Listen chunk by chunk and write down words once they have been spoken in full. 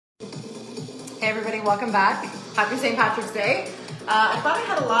Hey everybody, welcome back. Happy St. Patrick's Day. I thought I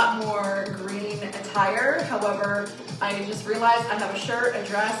had a lot more green attire. However, I just realized I have a shirt, a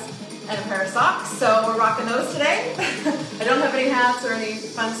dress, and a pair of socks. So we're rocking those today. I don't have any hats or any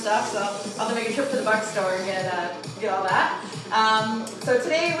fun stuff, so I'll have to make a trip to the buck store and get all that. So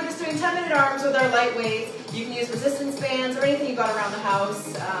today we're just doing 10-minute arms with our light weights. You can use resistance bands or anything you got around the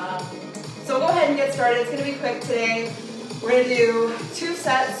house. So we'll go ahead and get started. It's going to be quick today. We're going to do 2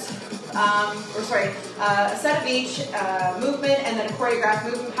 sets. A set of each movement and then a choreographed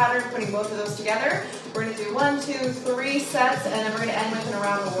movement pattern, putting both of those together. We're going to do 1, 2, 3 sets, and then we're going to end with an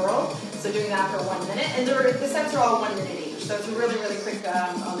around the world. So doing that for 1 minute, and the sets are all 1 minute each, so it's really, really quick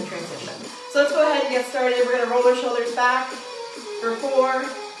on the transition. So let's go ahead and get started. We're going to roll our shoulders back for 4,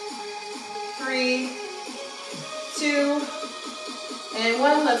 3, 2, and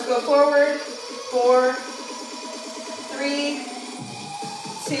 1. Let's go forward. 4, 3,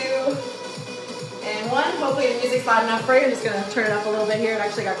 2, and 1. Hopefully the music's loud enough for you. I'm just going to turn it up a little bit here. It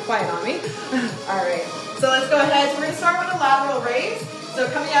actually got quiet on me. All right. So let's go ahead. So we're going to start with a lateral raise. So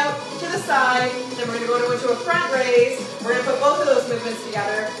coming out to the side, then we're going to go into a front raise. We're going to put both of those movements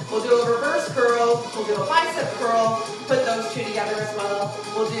together. We'll do a reverse curl. We'll do a bicep curl. Put those two together as well.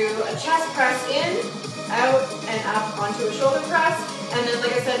 We'll do a chest press in, out, and up onto a shoulder press. And then,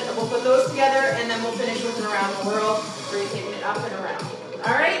 like I said, we'll put those together, and then we'll finish with an around the world, where you're taking it up and around.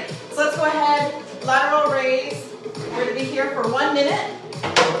 All right, so let's go ahead, lateral raise. We're gonna be here for 1 minute.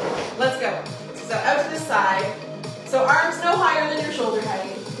 Let's go. So out to the side. So arms no higher than your shoulder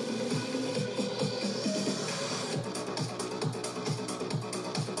height.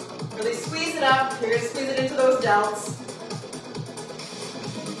 Really squeeze it up. You're gonna squeeze it into those delts.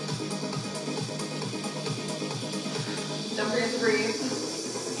 Don't forget to breathe.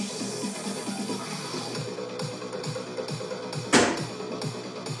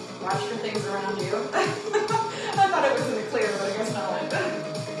 Watch for things around you. I thought it was in the clear, but I guess not.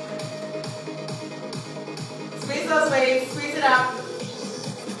 Squeeze those weights, squeeze it up.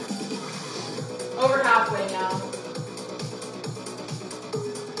 Over halfway now.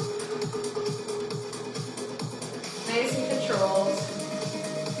 Nice and controlled.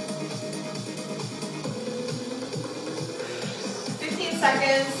 15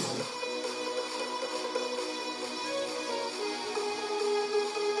 seconds.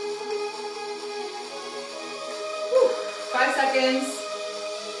 5 seconds.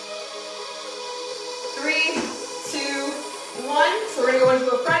 3, 2, 1. So we're going to go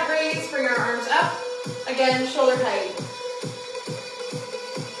into a front raise, bring our arms up. Again, shoulder height.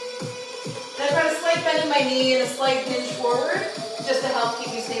 Then I've got a slight bend in my knee and a slight hinge forward, just to help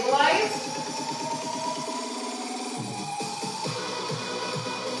keep you stabilized.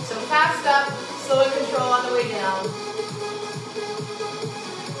 So fast up, slow and control on the way down.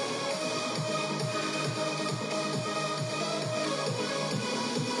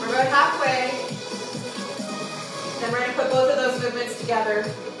 We're about halfway. Then we're going to put both of those movements together.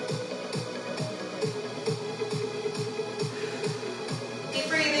 Keep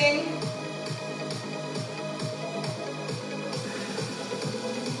breathing.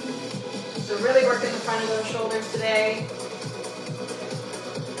 So really working the front of those shoulders today.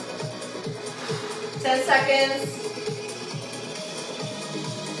 10 seconds.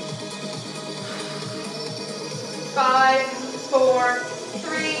 5, 4,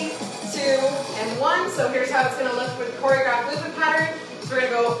 3, 2, and 1. So here's how it's going to look with the choreographed movement pattern. So we're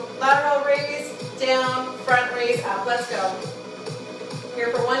going to go lateral raise, down, front raise, up. Let's go. Here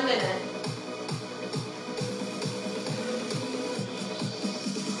for 1 minute.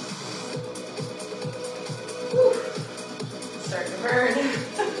 Whew. Starting to burn.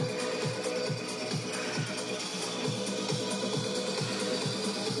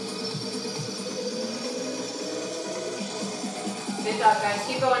 Good job, guys.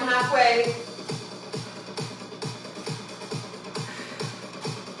 Keep going halfway.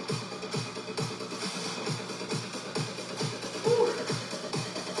 Whew.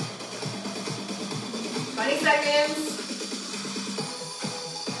 20 seconds.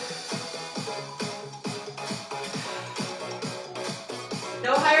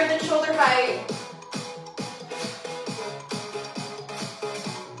 No higher than shoulder height.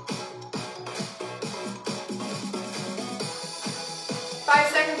 5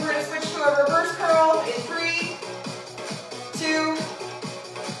 seconds, we're going to switch to a reverse curl in 3, 2,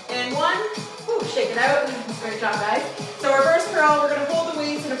 and 1. Ooh, shake it out. Great job, guys. So reverse curl, we're going to hold the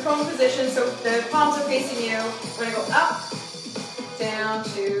weights in a prone position so the palms are facing you. We're going to go up, down,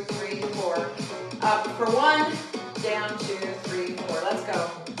 2, 3, 4. Up for 1, down, 2, 3, 4. Let's go.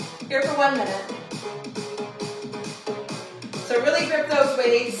 Here for 1 minute. So really grip those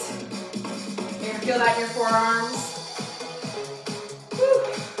weights. can feel that in your forearms. Woo.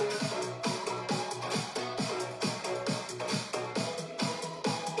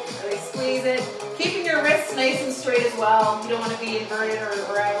 Really squeeze it. Keeping your wrists nice and straight as well. You don't want to be inverted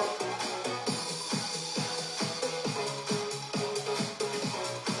or out.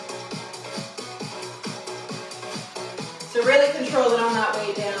 So really control it on that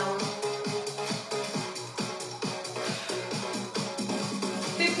way down.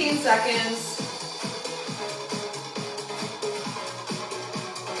 15 seconds.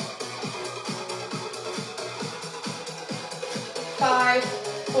 Five,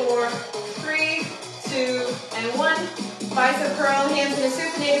 four, three, two, and one. Bicep curl, hands in a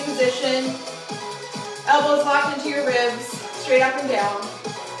supinated position. Elbows locked into your ribs, straight up and down.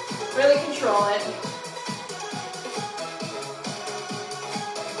 Really control it.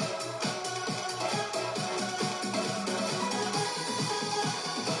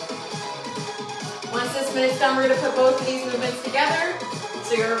 Once this minute's done, we're going to put both of these movements together.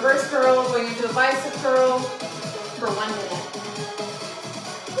 So your reverse curl going into a bicep curl for 1 minute.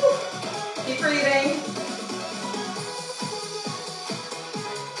 Whew. Keep breathing.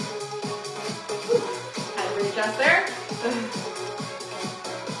 Whew. Had to readjust there.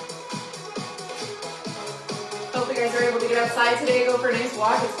 Hope you guys are able to get outside today, go for a nice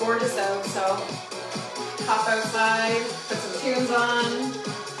walk. It's gorgeous out, so hop outside, put some tunes on.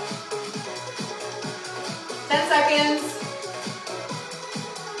 10 seconds.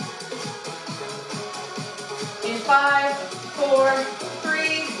 In 5, 4, 3,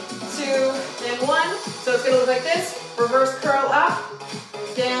 2, and 1. So it's going to look like this. Reverse curl up,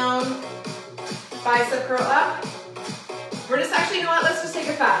 down, bicep curl up. We're just actually, you know what, let's just take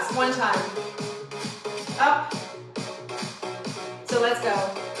it fast. 1 time. Up. So let's go.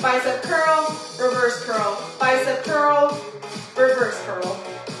 Bicep curl, reverse curl. Bicep curl, reverse curl.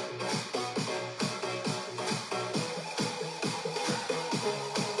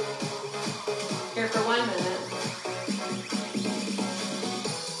 Here for 1 minute.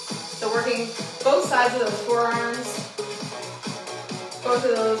 So working both sides of those forearms, both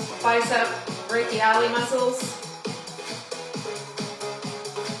of those bicep brachiali muscles.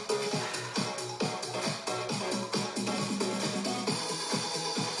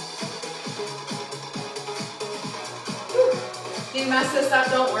 Whew. If you mess this up,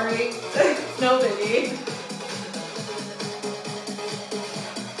 don't worry. No biggie.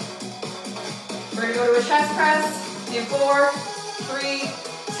 We're going to go to a chest press in 4, 3,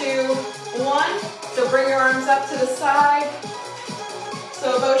 2, 1. So bring your arms up to the side.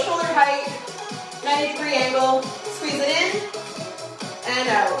 So about shoulder height, 90-degree angle. Squeeze it in and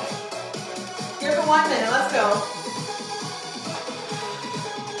out. Here for 1 minute. Let's go.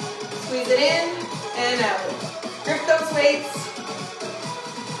 Squeeze it in and out. Grip those weights.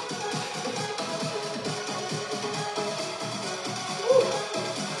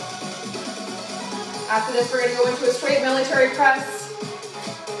 After this, we're going to go into a straight military press.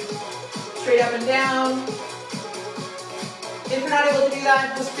 Straight up and down. If you're not able to do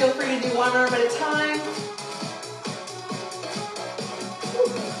that, just feel free to do one arm at a time.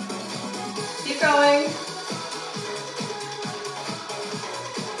 Keep going.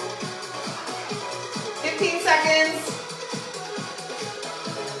 "15 seconds.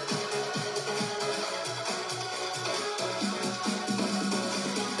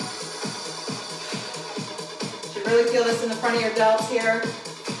 Really feel this in the front of your delts here.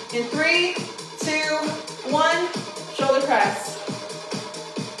 In 3, 2, 1, shoulder press.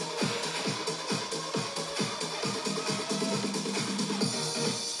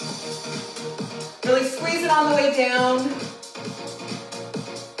 Really squeeze it on the way down.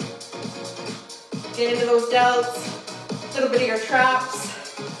 Get into those delts, a little bit of your traps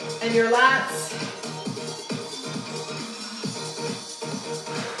and your lats.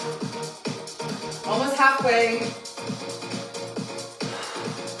 Almost halfway.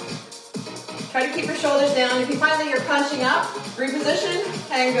 Try to keep your shoulders down. If you find that you're punching up, reposition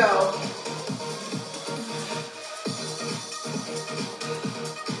and go.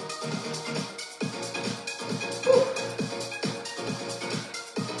 Whew.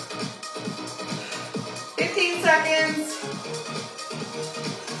 15 seconds.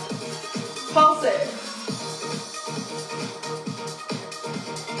 Pulse it.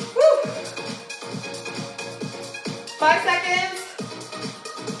 Woo. 5 seconds.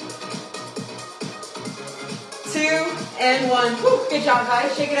 2 and 1. Whew, good job,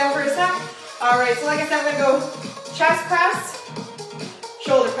 guys. Shake it out for a sec. All right, so like I said, I'm gonna go chest press,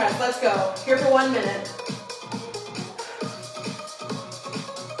 shoulder press. Let's go. Here for 1 minute.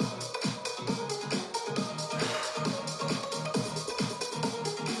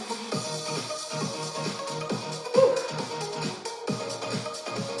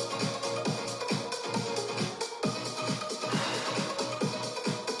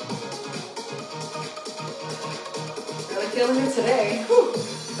 feeling it today. Whew.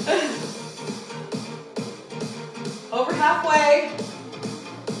 Over halfway.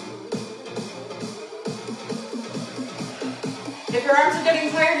 If your arms are getting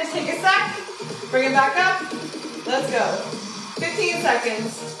tired, just take a sec. Bring it back up. Let's go. 15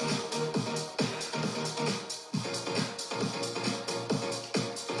 seconds.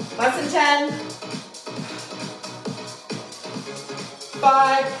 Less than 10.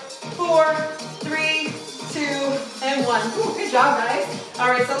 5, 4, 3, 2, and 1. Ooh, good job, guys. All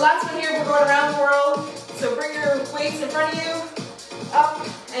right, so last one here, we're going around the world. So bring your weights in front of you, up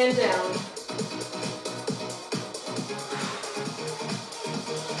and down.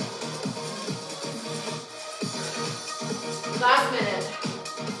 Last minute.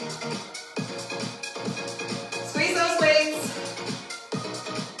 Squeeze those weights.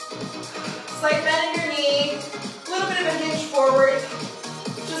 Slight bend in your knee. A little bit of a hinge forward,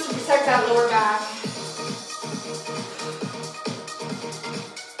 just to protect that lower back.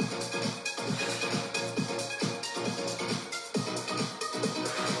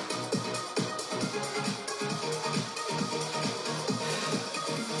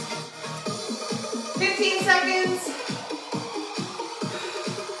 Seconds.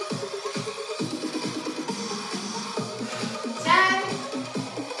 10.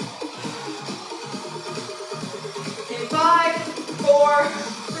 In 5, 4,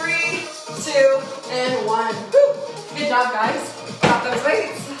 3, 2, and 1. Woo. Good job, guys. Drop those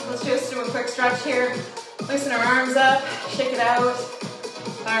weights. Let's just do a quick stretch here. Loosen our arms up, shake it out.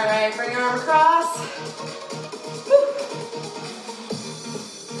 All right, bring your arm across. Woo.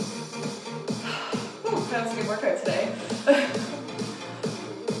 That was a good workout today.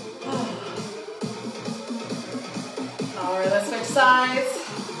 All right, let's switch sides.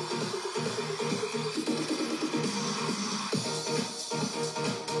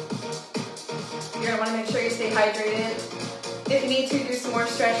 You're gonna wanna make sure you stay hydrated. If you need to, do some more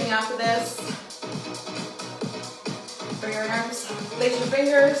stretching after this. Bring your arms, lace your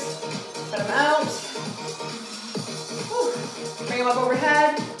fingers, spread them out. Whew. Bring them up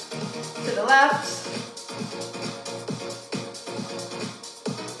overhead, to the left.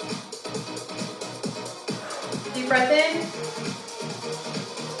 Deep breath in,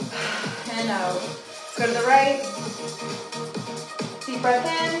 and out. Let's go to the right. Deep breath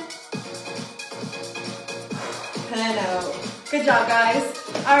in, and out. Good job, guys.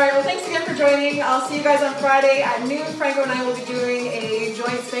 All right, well, thanks again for joining. I'll see you guys on Friday at noon. Franco and I will be doing a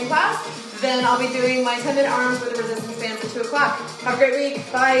joint spin class. Then I'll be doing my 10-minute arms with the resistance bands at 2 o'clock. Have a great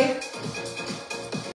week. Bye.